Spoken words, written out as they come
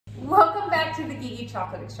to the Geeky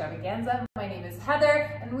Chocolate Extravaganza. My name is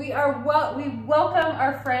Heather, and we welcome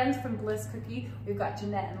our friends from Blyss Cookie. We've got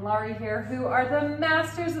Jeanette and Laurie here, who are the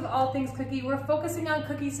masters of all things cookie. We're focusing on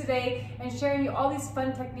cookies today and sharing you all these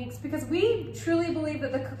fun techniques because we truly believe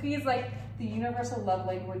that the cookie is like the universal love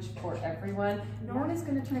language for everyone. No one is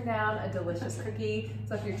going to turn down a delicious cookie.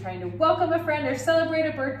 So if you're trying to welcome a friend or celebrate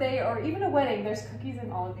a birthday or even a wedding, there's cookies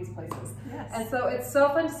in all of these places. Yes. And so it's so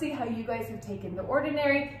fun to see how you guys have taken the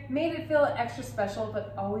ordinary, made it feel extra special,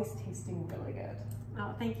 but always tasting really good.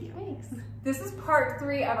 Oh, thank you. Thanks. This is part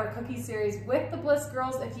 3 of our cookie series with the Blyss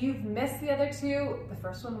girls. If you've missed the other 2, the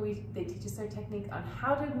first one they teach us their technique on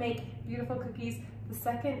how to make beautiful cookies. The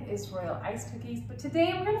second is royal ice cookies. But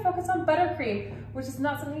today we're going to focus on buttercream, which is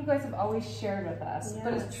not something you guys have always shared with us,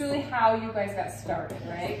 but it's truly how you guys got started,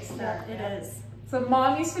 right? Yeah, it is. So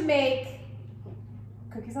Mom used to make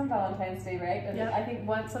cookies on Valentine's Day, right? And I think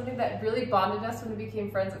something that really bonded us when we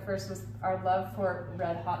became friends at first was our love for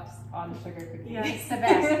red hot on sugar cookies. Yeah, it's the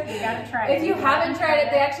best. You gotta try it. If you haven't tried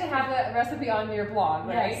it, they actually have a recipe on your blog,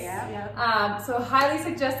 right? Yes. Yeah. So highly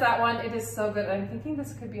suggest that one. It is so good. I'm thinking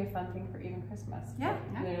this could be a fun thing for even Christmas. Yeah.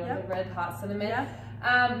 The red hot cinnamon.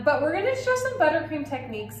 Yeah. But we're gonna show some buttercream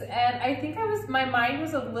techniques, and I think my mind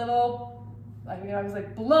was a little, I was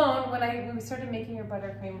like blown when we started making your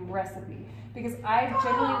buttercream recipe, because I've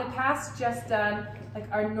generally in the past just done like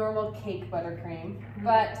our normal cake buttercream,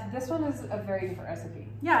 but this one is a very different recipe.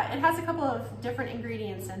 Yeah, it has a couple of different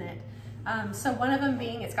ingredients in it. So one of them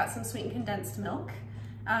being it's got some sweetened condensed milk.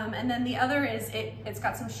 And then the other is it's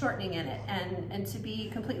got some shortening in it. And to be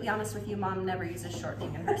completely honest with you, Mom never uses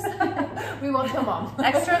shortening in hers. We won't tell Mom.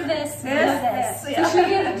 Extra of this, this. So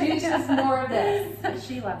she uses more of this.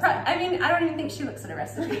 She loves it. I mean, I don't even think she looks at a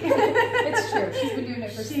recipe. It's true. She's been doing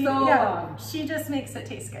it for so long. She just makes it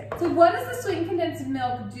taste good. So what does the sweetened condensed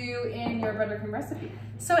milk do in your buttercream recipe?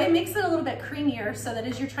 So it makes it a little bit creamier so that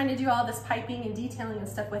as you're trying to do all this piping and detailing and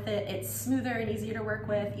stuff with it, it's smoother and easier to work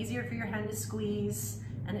with, easier for your hand to squeeze.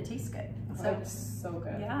 And it tastes good. So it's so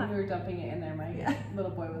good. Yeah. When we were dumping it in there, my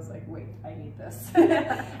little boy was like, wait, I need this.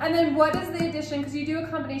 And then what is the addition? Because you do a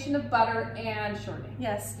combination of butter and shortening.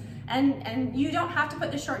 Yes. And you don't have to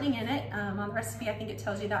put the shortening in it. On the recipe, I think it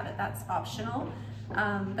tells you that's optional.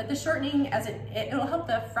 But the shortening, it'll help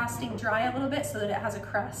the frosting dry a little bit so that it has a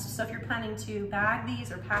crust. So if you're planning to bag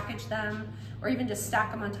these or package them, or even just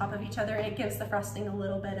stack them on top of each other, it gives the frosting a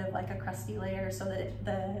little bit of like a crusty layer so that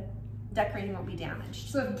the decorating won't be damaged.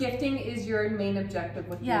 So if gifting is your main objective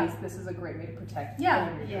with these, this is a great way to protect.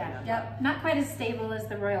 Yep. Not quite as stable as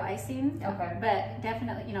the royal icing. Okay. But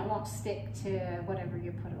definitely, it won't stick to whatever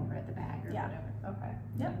you put over at the bag or whatever. Okay.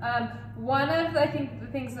 Yep. One of the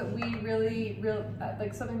things that we really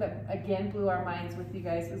like, something that again blew our minds with you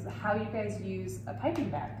guys is how you guys use a piping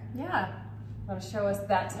bag. Yeah. Want to show us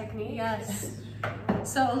that technique? Yes.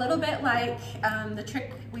 So a little bit like the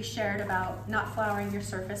trick we shared about not flouring your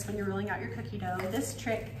surface when you're rolling out your cookie dough. This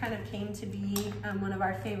trick kind of came to be one of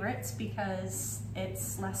our favorites because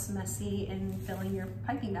it's less messy in filling your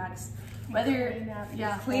piping bags.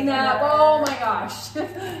 Clean up. Oh my gosh.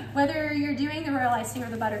 Whether you're doing the royal icing or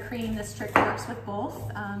the buttercream, this trick works with both,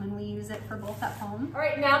 and we use it for both at home. All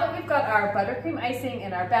right, now that we've got our buttercream icing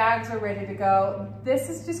and our bags are ready to go, this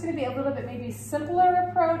is just going to be a little bit maybe simpler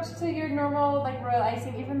approach to your normal like royal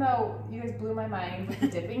icing. Even though you guys blew my mind with the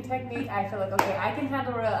dipping technique, I feel like, okay, I can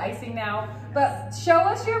handle royal icing now. But show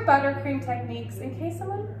us your buttercream techniques in case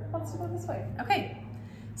someone wants to go this way. Okay.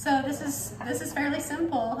 So this is fairly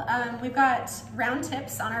simple. We've got round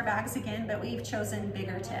tips on our bags again, but we've chosen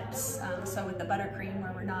bigger tips. So with the buttercream,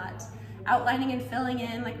 where we're not outlining and filling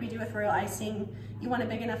in like we do with royal icing, you want a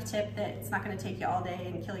big enough tip that it's not going to take you all day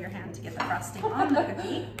and kill your hand to get the frosting on the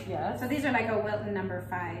cookie. Yeah. So these are like a Wilton number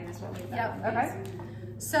 5 is what we've got. Yep. Okay.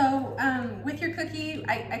 So with your cookie,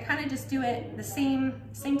 I kind of just do it the same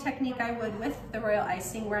technique I would with the royal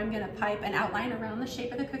icing, where I'm going to pipe an outline around the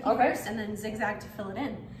shape of the cookie first and then zigzag to fill it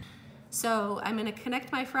in. So I'm going to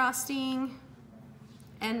connect my frosting,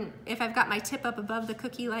 and if I've got my tip up above the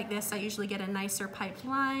cookie like this, I usually get a nicer piped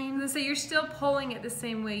line. So you're still pulling it the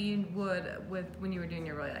same way you would when you were doing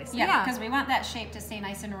your royal icing. Yeah, because we want that shape to stay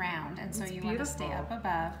nice and round, and so you want to stay up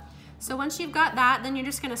above. So once you've got that, then you're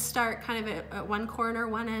just going to start kind of at one corner,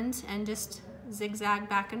 one end, and just zigzag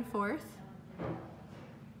back and forth.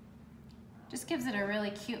 Just gives it a really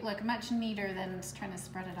cute look, much neater than just trying to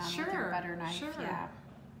spread it on with your butter knife. Yeah.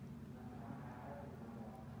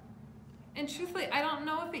 And truthfully, I don't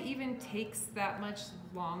know if it even takes that much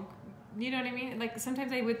long. You know what I mean? Like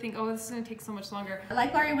sometimes I would think, oh, this is going to take so much longer.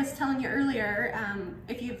 Like Laurie was telling you earlier,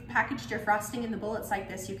 if you've packaged your frosting in the bullets like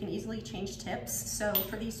this, you can easily change tips. So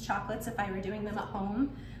for these chocolates, if I were doing them at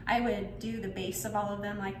home, I would do the base of all of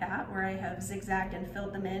them like that, where I have zigzagged and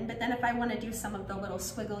filled them in. But then if I want to do some of the little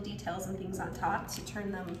squiggle details and things on top to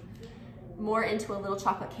turn them more into a little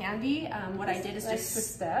chocolate candy, what I did is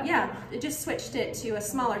just switched it to a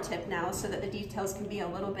smaller tip now so that the details can be a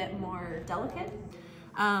little bit more delicate.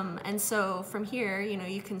 And so from here, you know,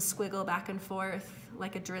 you can squiggle back and forth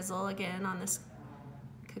like a drizzle again on this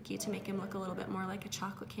cookie to make him look a little bit more like a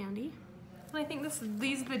chocolate candy. And I think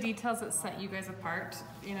these are the details that set you guys apart.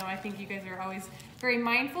 You know, I think you guys are always very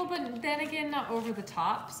mindful, but then again, not over the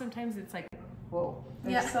top. Sometimes it's like, whoa,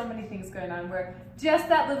 there's so many things going on where just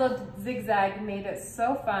that little zigzag made it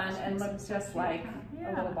so fun and looked just like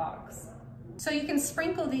a little box. So you can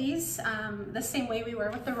sprinkle these the same way we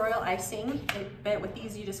were with the royal icing, but with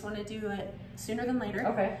these you just want to do it sooner than later.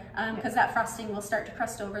 Okay. Because that frosting will start to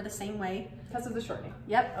crust over the same way. Because of the shortening.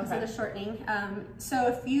 Yep, because of the shortening. So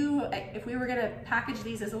if we were going to package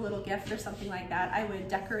these as a little gift or something like that, I would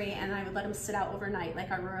decorate and I would let them sit out overnight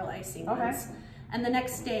like our royal icing ones. And the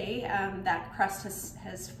next day, that crust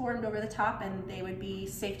has formed over the top, and they would be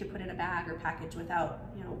safe to put in a bag or package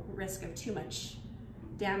without, you know, risk of too much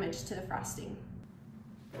damage to the frosting.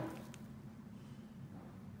 They're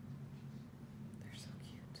so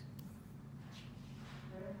cute.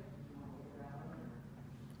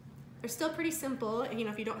 They're still pretty simple. You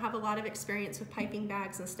know, if you don't have a lot of experience with piping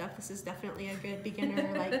bags and stuff, this is definitely a good beginner,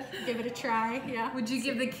 like, give it a try, yeah. Would you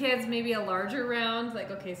give the kids maybe a larger round?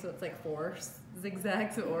 Like, okay, so it's like 4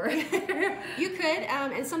 zigzags or? You could,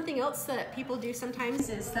 and something else that people do sometimes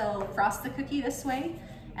is they'll frost the cookie this way,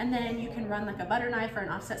 and then you can run like a butter knife or an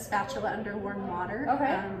offset spatula under warm water,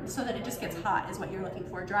 so that it just gets hot is what you're looking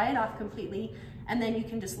for. Dry it off completely, and then you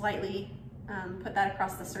can just lightly put that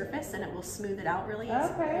across the surface and it will smooth it out really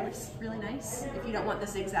easy, really nice, if you don't want the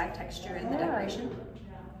zigzag texture in the decoration.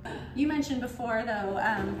 You mentioned before though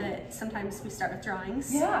that sometimes we start with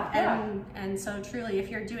drawings. And so truly if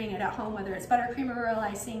you're doing it at home, whether it's buttercream or royal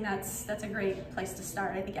icing, that's a great place to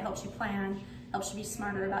start. I think it helps you plan, helps you be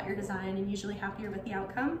smarter about your design and usually happier with the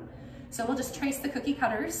outcome. So we'll just trace the cookie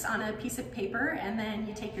cutters on a piece of paper, and then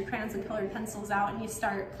you take your crayons and colored pencils out and you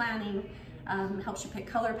start planning. Helps you pick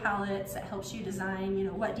color palettes, it helps you design, you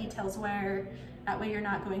know, what details where. That way you're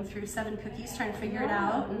not going through 7 cookies trying to figure it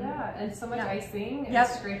out. And so much icing and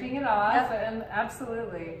scraping it off, and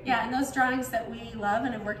absolutely. Yeah, and those drawings that we love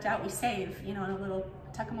and have worked out, we save, you know, in a little,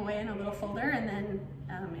 tuck them away in a little folder, and then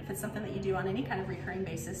if it's something that you do on any kind of recurring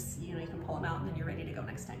basis, you know, you can pull them out and then you're ready to go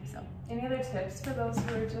next time. So, any other tips for those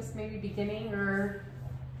who are just maybe beginning or,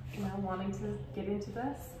 you know, wanting to get into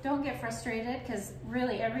this? Don't get frustrated, because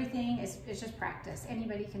really everything is just practice.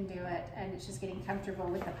 Anybody can do it, and it's just getting comfortable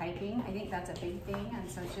with the piping. I think that's a big thing,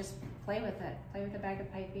 and so just play with it. Play with a bag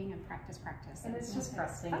of piping and practice. And it's just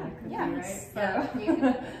frosting, right?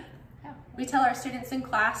 So. We tell our students in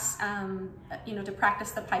class, you know, to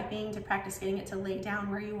practice the piping, to practice getting it to lay down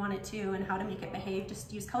where you want it to, and how to make it behave.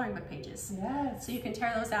 Just use coloring book pages. So you can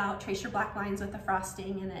tear those out, trace your black lines with the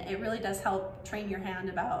frosting, and it really does help train your hand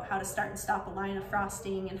about how to start and stop a line of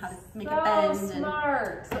frosting and how to make it bend. So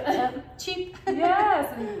smart. And cheap.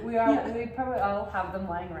 Yes, and we probably all have them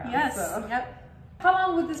lying around. Yes. So. Yep. How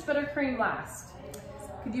long would this buttercream last?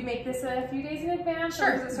 Could you make this a few days in advance,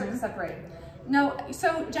 or does it start to separate? No,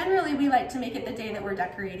 so generally we like to make it the day that we're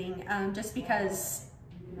decorating, just because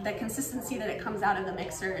the consistency that it comes out of the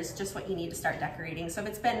mixer is just what you need to start decorating. So if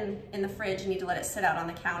it's been in the fridge, you need to let it sit out on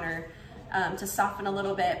the counter to soften a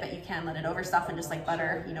little bit, but you can let it over soften just like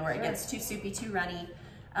butter, you know, where it gets too soupy, too runny.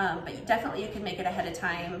 But definitely you can make it ahead of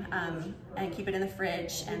time and keep it in the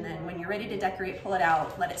fridge, and then when you're ready to decorate, pull it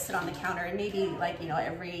out, let it sit on the counter, and maybe, like, you know,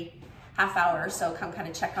 every half hour or so come kind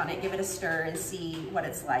of check on it, give it a stir and see what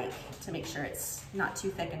it's like to make sure it's not too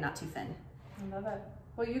thick and not too thin. I love it.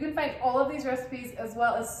 Well, you can find all of these recipes as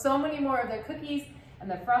well as so many more of their cookies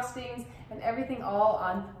and their frostings and everything all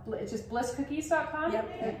on, it's just blisscookies.com.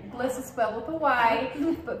 Blyss is spelled with a Y.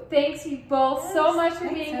 But thanks you both so much for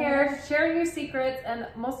being here, sharing your secrets, and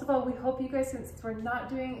most of all, we hope you guys, since we're not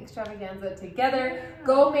doing extravaganza together,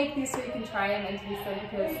 go make these so you can try them and taste them,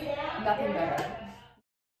 because nothing better.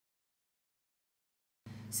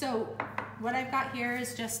 So what I've got here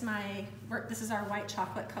is just this is our white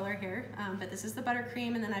chocolate color here, but this is the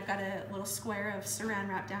buttercream, and then I've got a little square of saran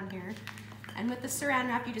wrap down here. And with the saran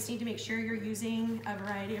wrap, you just need to make sure you're using a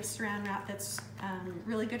variety of saran wrap that's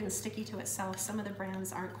really good and sticky to itself. Some of the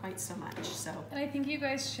brands aren't quite so much. So. And I think you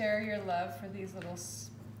guys share your love for these little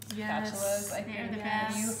spatulas. I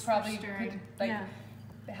think you probably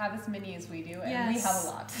could have as many as we do, and we have a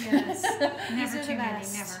lot. Never too many,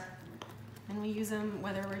 never. And we use them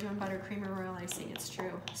whether we're doing buttercream or royal icing, it's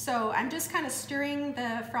true. So I'm just kind of stirring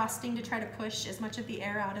the frosting to try to push as much of the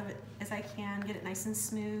air out of it as I can, get it nice and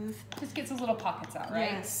smooth. Just gets those little pockets out,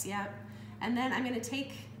 right? Yes, yep. And then I'm gonna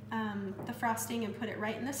take the frosting and put it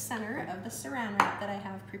right in the center of the saran wrap that I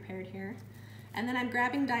have prepared here. And then I'm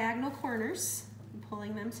grabbing diagonal corners and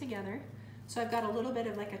pulling them together. So I've got a little bit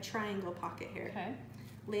of like a triangle pocket here. Okay.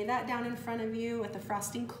 Lay that down in front of you with the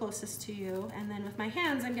frosting closest to you, and then with my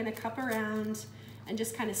hands I'm gonna cup around and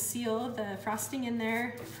just kind of seal the frosting in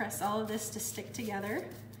there, press all of this to stick together,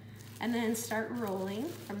 and then start rolling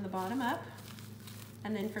from the bottom up.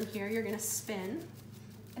 And then from here you're gonna spin.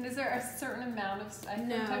 And is there a certain amount of, I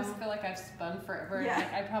sometimes feel like I've spun forever, Yeah.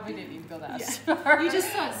 like I probably didn't even go that Yeah. far. You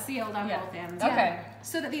just want it sealed on Yeah. both ends. Okay.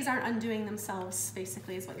 So that these aren't undoing themselves,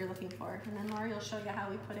 basically, is what you're looking for. And then Laurie will show you how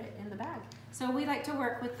we put it in the bag. So we like to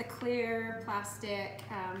work with the clear plastic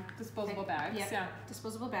Disposable bags, yep, yeah.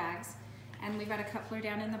 disposable bags, and we've got a coupler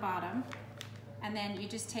down in the bottom, and then you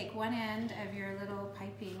just take one end of your little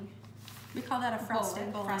piping We call that a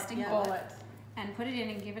frosting bullet. frosting yeah. bullet, and put it in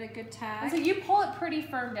and give it a good tug. And so you pull it pretty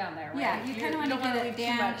firm down there, right? Yeah, you kind of want to don't get wanna it too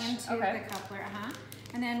down much. into Okay. the coupler,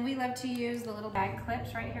 And then we love to use the little bag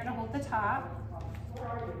clips right here to hold the top.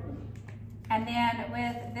 And then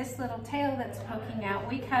with this little tail that's poking out,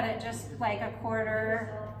 we cut it just like a 1/4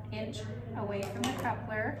 inch away from the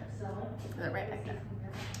coupler. Put it right back there.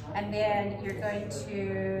 And then you're going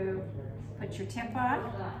to put your tip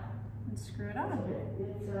on and screw it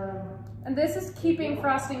on. And this is keeping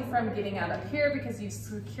frosting from getting out up here because you've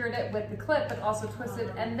secured it with the clip, but also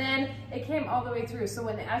twisted, and then it came all the way through. So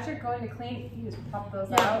as you're going to clean, you just pop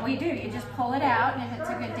those out. We do. You just pull it out, and if it's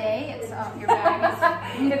a good day, it's your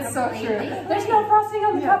bag is It's so true. completely There's no frosting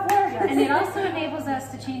on the coupler. And it also enables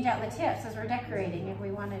us to change out the tips as we're decorating if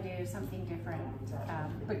we want to do something different.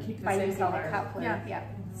 But keep the by same using color. the coupler. Yeah.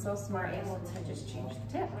 So We're smart. able to just change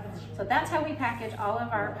the tip. So that's how we package all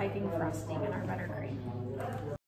of our piping frosting and our buttercream.